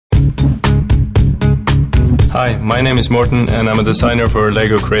Hi, my name is Morten and I'm a designer for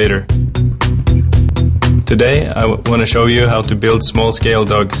LEGO Creator. Today I want to show you how to build small-scale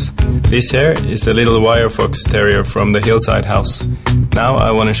dogs. This here is a little wire fox terrier from the Hillside House. Now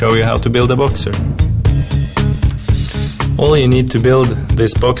I want to show you how to build a boxer. All you need to build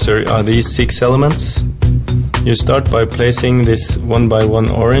this boxer are these 6 elements. You start by placing this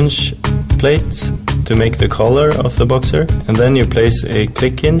 1x1 orange plate to make the collar of the boxer, and then you place a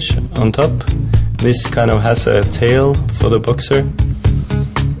click hinge on top. This kind of has a tail for the boxer,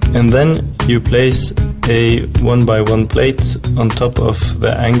 and then you place a 1x1 plate on top of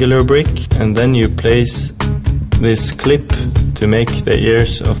the angular brick, and then you place this clip to make the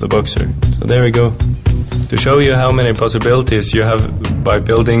ears of the boxer. So there we go. To show you how many possibilities you have by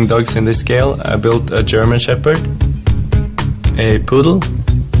building dogs in this scale, I built a German Shepherd, a Poodle,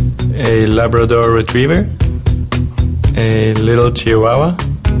 a Labrador Retriever, a little Chihuahua,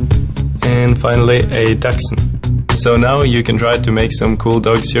 and finally a Dachshund. So now you can try to make some cool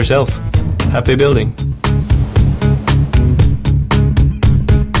dogs yourself. Happy building!